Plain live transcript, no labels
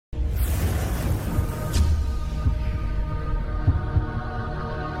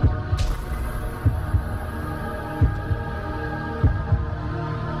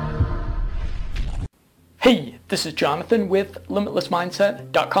Hey, this is Jonathan with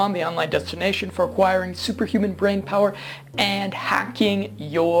LimitlessMindset.com, the online destination for acquiring superhuman brain power and hacking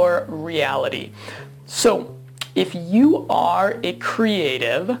your reality. So, if you are a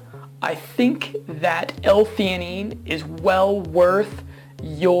creative, I think that L-theanine is well worth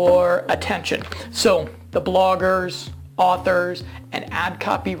your attention. So, the bloggers, authors, and ad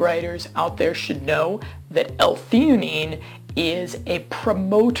copywriters out there should know that L-theanine is a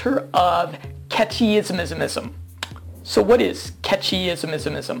promoter of catchyismism. So what is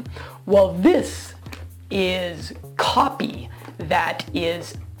catchyismism? Well, this is copy that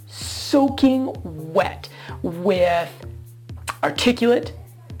is soaking wet with articulate,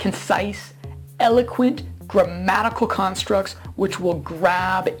 concise, eloquent, grammatical constructs which will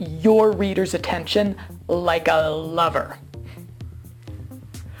grab your reader's attention like a lover.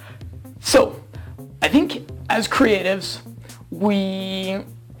 So, I think as creatives, we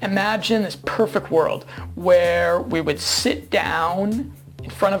imagine this perfect world where we would sit down in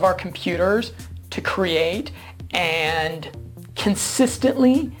front of our computers to create, and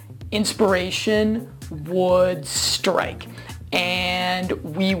consistently inspiration would strike and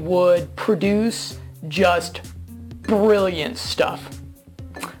we would produce just brilliant stuff.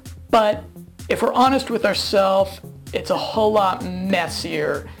 But if we're honest with ourselves, it's a whole lot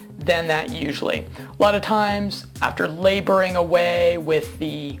messier than that usually. A lot of times, after laboring away with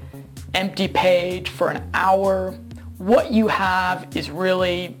the empty page for an hour, what you have is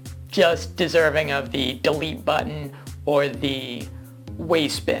really just deserving of the delete button or the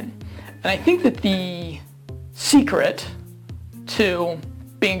waste bin. And I think that the secret to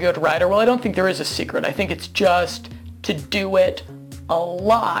being a good writer, well, I don't think there is a secret. I think it's just to do it a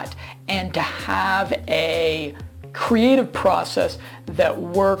lot and to have a creative process that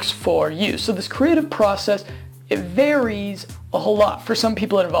works for you. So this creative process, it varies a whole lot. For some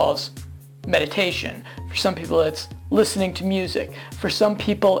people it involves meditation. For some people it's listening to music. For some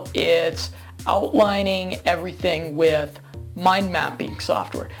people it's outlining everything with mind mapping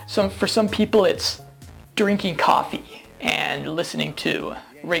software. So for some people it's drinking coffee and listening to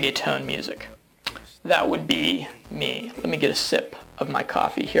reggaeton music. That would be me. Let me get a sip of my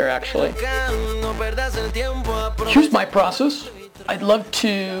coffee here actually. Here's my process. I'd love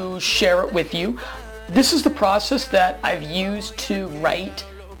to share it with you. This is the process that I've used to write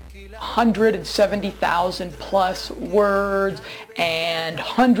 170,000 plus words and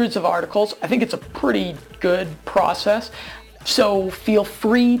hundreds of articles. I think it's a pretty good process, so feel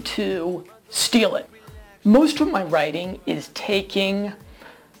free to steal it. Most of my writing is taking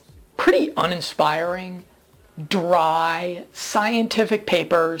pretty uninspiring, dry, scientific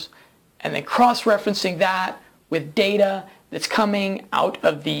papers and then cross-referencing that with data that's coming out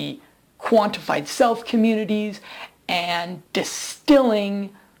of the quantified self communities and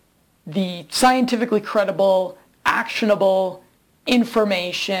distilling the scientifically credible, actionable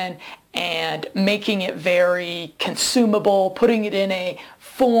information and making it very consumable, putting it in a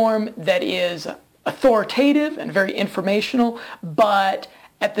form that is authoritative and very informational, but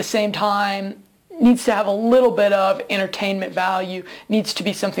at the same time needs to have a little bit of entertainment value, needs to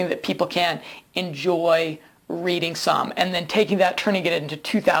be something that people can enjoy reading some, and then taking that, turning it into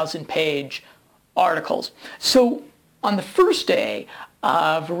 2,000-page articles. So on the first day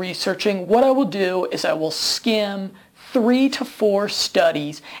of researching, what I will do is I will skim 3 to 4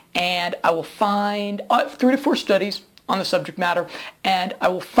 studies, and I will find 3 to 4 studies on the subject matter, and I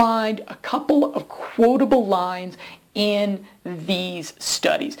will find a couple of quotable lines in these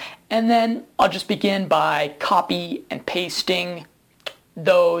studies. And then I'll just begin by copy and pasting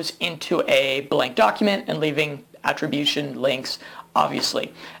those into a blank document and leaving attribution links,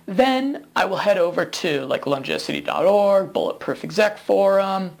 obviously. Then I will head over to like longevity.org, Bulletproof Exec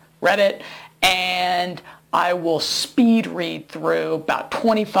Forum, Reddit, and I will speed read through about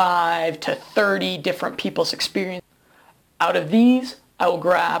 25 to 30 different people's experience. Out of these, I will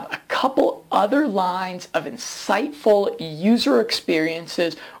grab a couple other lines of insightful user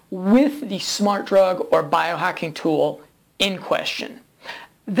experiences with the smart drug or biohacking tool in question.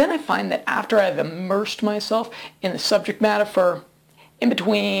 Then I find that after I've immersed myself in the subject matter for in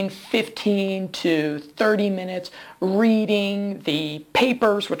between 15 to 30 minutes, reading the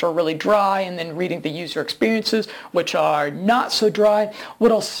papers, which are really dry, and then reading the user experiences, which are not so dry,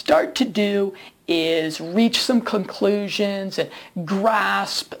 what I'll start to do is reach some conclusions and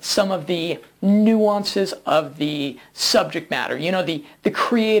grasp some of the nuances of the subject matter. You know, the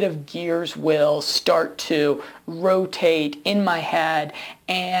creative gears will start to rotate in my head,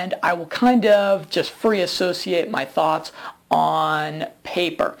 and I will kind of just free associate my thoughts on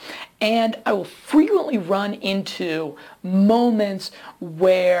paper. And I will frequently run into moments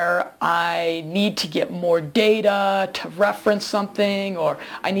where I need to get more data to reference something, or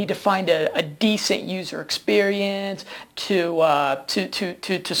I need to find a decent user experience to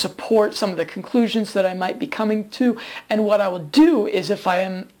support some of the conclusions that I might be coming to. And what I will do is, if I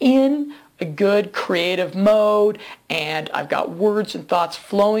am in a good creative mode and I've got words and thoughts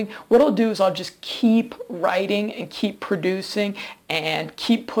flowing, what I'll do is I'll just keep writing and keep producing and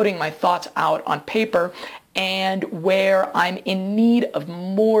keep putting my thoughts out on paper. And where I'm in need of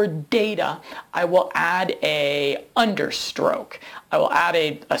more data, I will add a understroke. I will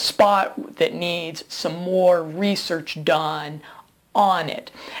add a spot that needs some more research done on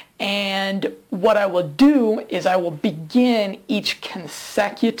it. And what I will do is I will begin each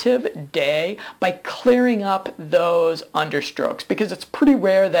consecutive day by clearing up those understrokes, because it's pretty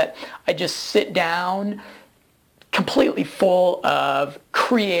rare that I just sit down completely full of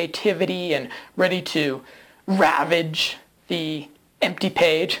creativity and ready to ravage the empty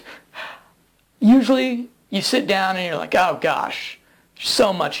page. Usually you sit down and you're like, oh gosh,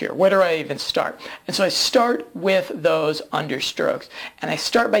 so much here. Where do I even start? And so I start with those understrokes. And I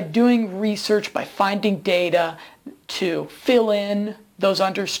start by doing research, by finding data to fill in those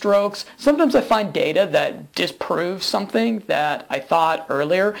understrokes. Sometimes I find data that disproves something that I thought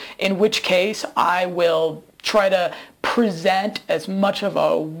earlier, in which case I will try to present as much of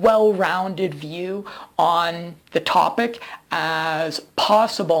a well-rounded view on the topic as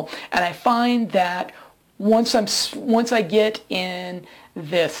possible. And I find that once I get in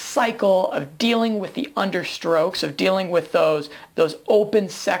this cycle of dealing with the understrokes, of dealing with those open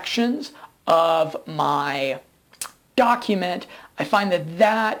sections of my document, I find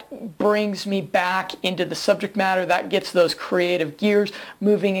that brings me back into the subject matter. That gets those creative gears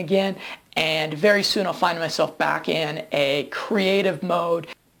moving again, and very soon I'll find myself back in a creative mode.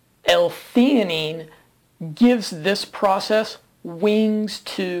 L-theanine gives this process wings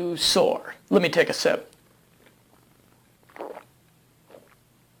to soar. Let me take a sip.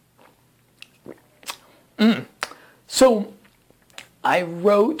 So I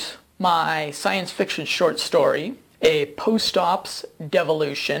wrote my science fiction short story, A Post-Ops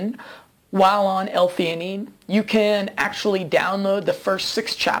Devolution, while on L-theanine. You can actually download the first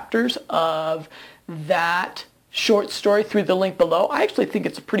 6 chapters of that short story through the link below. I actually think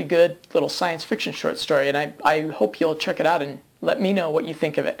it's a pretty good little science fiction short story, and I hope you'll check it out and let me know what you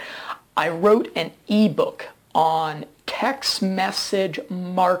think of it. I wrote an ebook on text message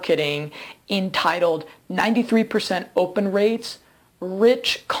marketing entitled 93% Open Rates,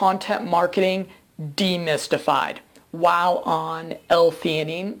 Rich Content Marketing Demystified, while on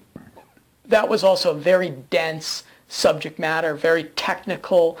L-theanine. That was also a very dense subject matter, very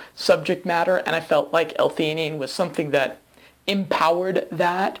technical subject matter, and I felt like L-theanine was something that empowered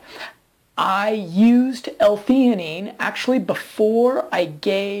that. I used L-theanine actually before I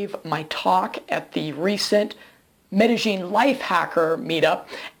gave my talk at the recent Medellin Life Hacker meetup,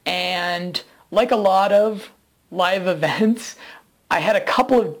 and like a lot of live events, I had a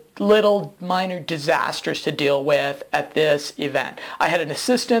couple of little minor disasters to deal with at this event. I had an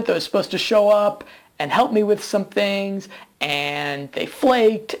assistant that was supposed to show up and help me with some things, and they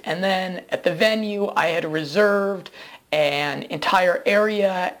flaked, and then at the venue I had reserved an entire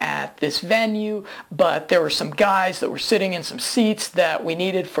area at this venue, but there were some guys that were sitting in some seats that we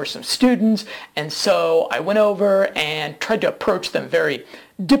needed for some students, and so I went over and tried to approach them very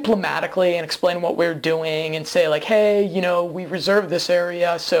diplomatically and explain what we're doing and say like, hey, you know, we reserved this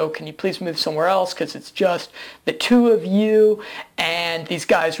area, so can you please move somewhere else because it's just the 2 of you. And these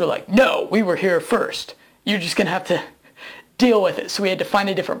guys were like, no, we were here first. You're just gonna have to deal with it. So we had to find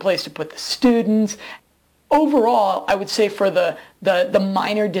a different place to put the students. Overall, I would say for the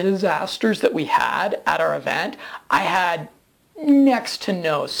minor disasters that we had at our event, I had next to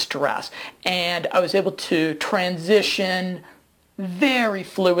no stress, and I was able to transition very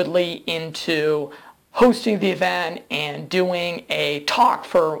fluidly into hosting the event and doing a talk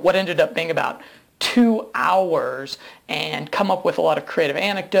for what ended up being about 2 hours, and come up with a lot of creative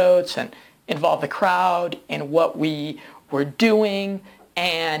anecdotes and involve the crowd in what we were doing.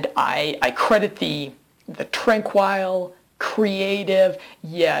 And I credit the tranquil, creative,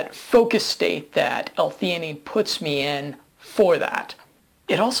 yet focused state that L-theanine puts me in for that.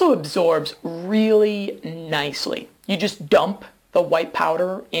 It also absorbs really nicely. You just dump the white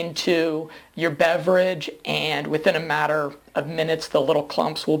powder into your beverage, and within a matter of minutes the little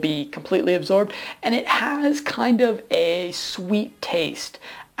clumps will be completely absorbed, and it has kind of a sweet taste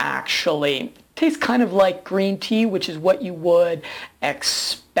actually. It tastes kind of like green tea, which is what you would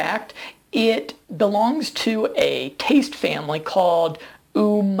expect. It belongs to a taste family called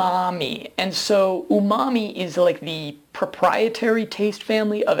umami. And so umami is like the proprietary taste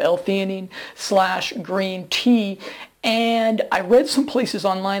family of L-theanine slash green tea. And I read some places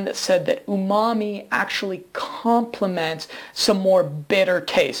online that said that umami actually complements some more bitter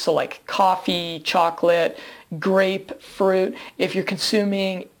tastes. So like coffee, chocolate, grapefruit. If you're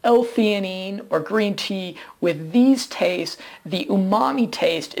consuming L-theanine or green tea with these tastes, the umami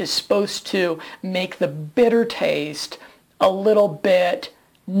taste is supposed to make the bitter taste a little bit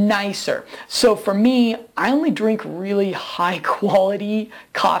nicer. So for me, I only drink really high quality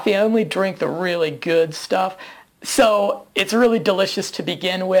coffee. I only drink the really good stuff. So it's really delicious to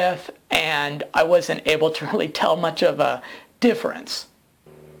begin with, and I wasn't able to really tell much of a difference.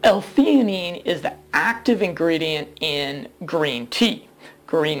 L-theanine is the active ingredient in green tea.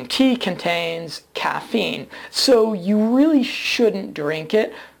 Green tea contains caffeine, so you really shouldn't drink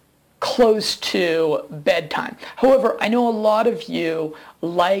it close to bedtime. However, I know a lot of you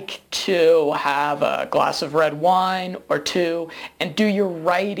like to have a glass of red wine or two and do your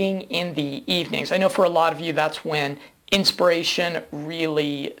writing in the evenings. I know for a lot of you that's when inspiration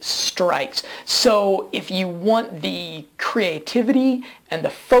really strikes. So if you want the creativity and the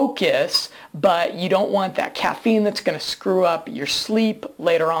focus, but you don't want that caffeine that's going to screw up your sleep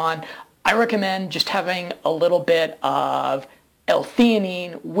later on, I recommend just having a little bit of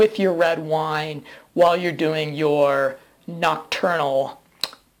L-theanine with your red wine while you're doing your nocturnal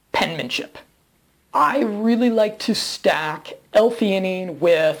penmanship. I really like to stack L-theanine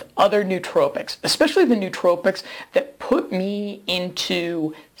with other nootropics, especially the nootropics that put me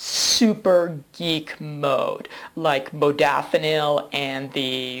into super geek mode, like modafinil and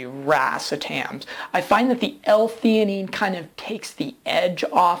the racetams. I find that the L-theanine kind of takes the edge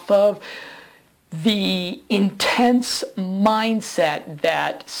off of the intense mindset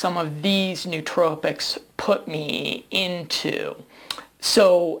that some of these nootropics put me into.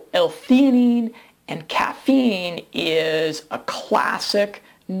 So L-theanine and caffeine is a classic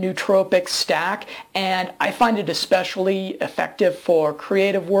nootropic stack, and I find it especially effective for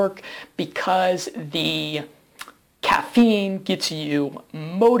creative work because the caffeine gets you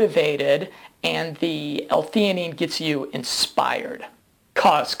motivated and the L-theanine gets you inspired.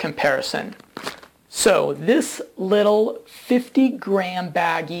 Cost comparison. So this little 50-gram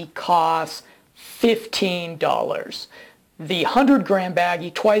baggie costs $15. The 100-gram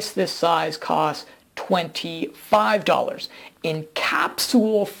baggie, twice this size, costs $25. In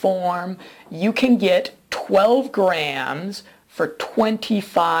capsule form, you can get 12 grams for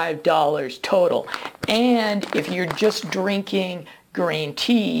 $25 total. And if you're just drinking green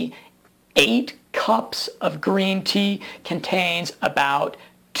tea, 8 cups of green tea contains about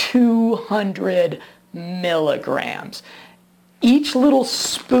 200 milligrams. Each little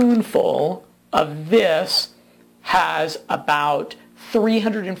spoonful of this has about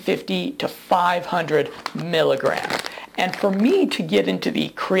 350 to 500 milligrams. And for me to get into the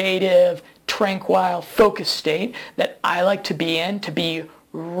creative, tranquil, focused state that I like to be in to be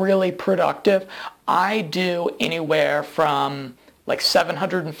really productive, I do anywhere from like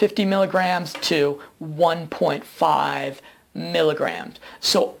 750 milligrams to 1.5 milligrams.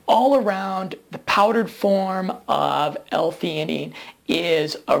 So all around, the powdered form of L-theanine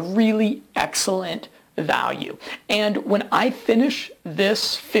is a really excellent value. And when I finish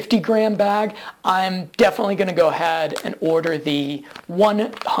this 50-gram bag, I'm definitely going to go ahead and order the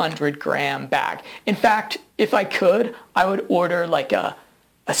 100-gram bag. In fact, if I could, I would order like a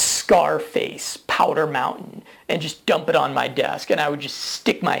Scarface powder mountain and just dump it on my desk, and I would just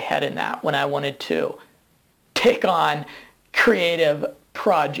stick my head in that when I wanted to take on creative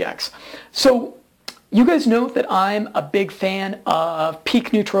projects. So you guys know that I'm a big fan of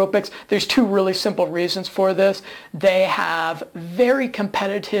Peak Nootropics. There's 2 really simple reasons for this. They have very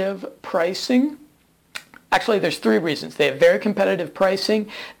competitive pricing. Actually, there's 3 reasons. They have very competitive pricing.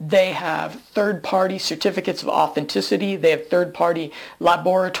 They have third-party certificates of authenticity. They have third-party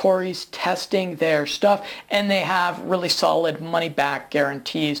laboratories testing their stuff. And they have really solid money-back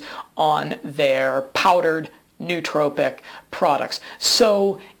guarantees on their powdered nootropic products.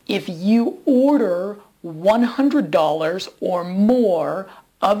 So if you order $100 or more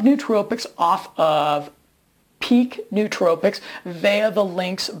of nootropics off of Peak Nootropics via the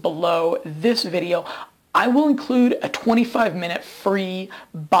links below this video, I will include a 25-minute free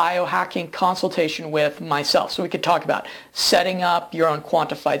biohacking consultation with myself. So we could talk about setting up your own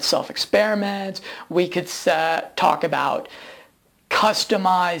quantified self-experiments. We could talk about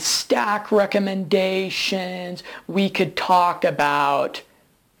customized stack recommendations. We could talk about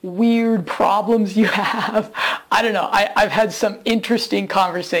weird problems you have. I don't know. I've had some interesting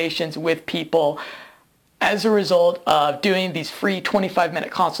conversations with people as a result of doing these free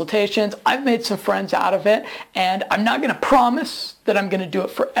 25-minute consultations. I've made some friends out of it, and I'm not going to promise that I'm going to do it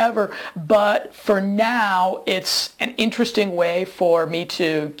forever, but for now, it's an interesting way for me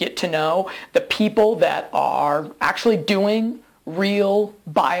to get to know the people that are actually doing real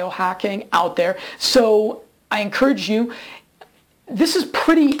biohacking out there. So I encourage you. This is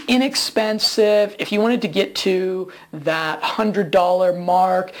pretty inexpensive. If you wanted to get to that $100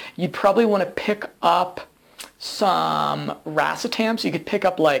 mark, you'd probably want to pick up some racetam. So you could pick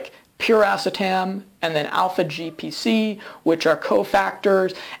up like pure acetam and then alpha GPC, which are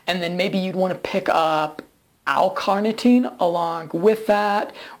cofactors, and then maybe you'd want to pick up L-carnitine along with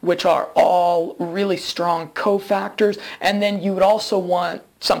that, which are all really strong cofactors. And then you would also want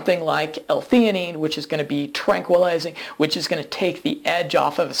something like L-theanine, which is going to be tranquilizing, which is going to take the edge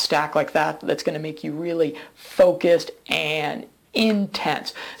off of a stack like that. That's going to make you really focused and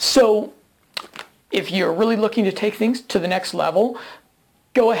intense. So if you're really looking to take things to the next level,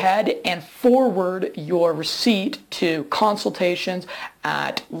 go ahead and forward your receipt to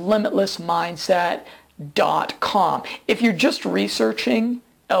consultations@limitlessmindset.com. If you're just researching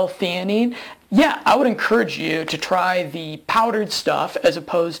L-theanine, yeah, I would encourage you to try the powdered stuff as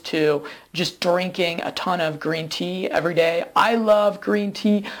opposed to just drinking a ton of green tea every day. I love green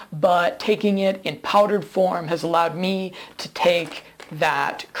tea, but taking it in powdered form has allowed me to take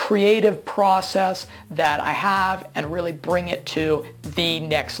that creative process that I have and really bring it to the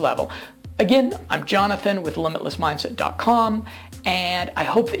next level. Again, I'm Jonathan with LimitlessMindset.com, and I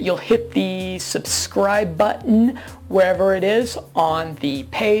hope that you'll hit the subscribe button wherever it is on the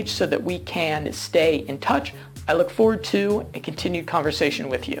page so that we can stay in touch. I look forward to a continued conversation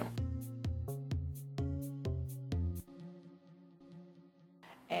with you.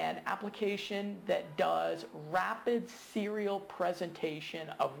 An application that does rapid serial presentation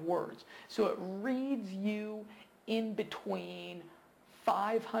of words. So it reads you in between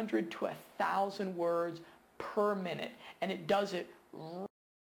 500 to 1,000 words per minute, and it does it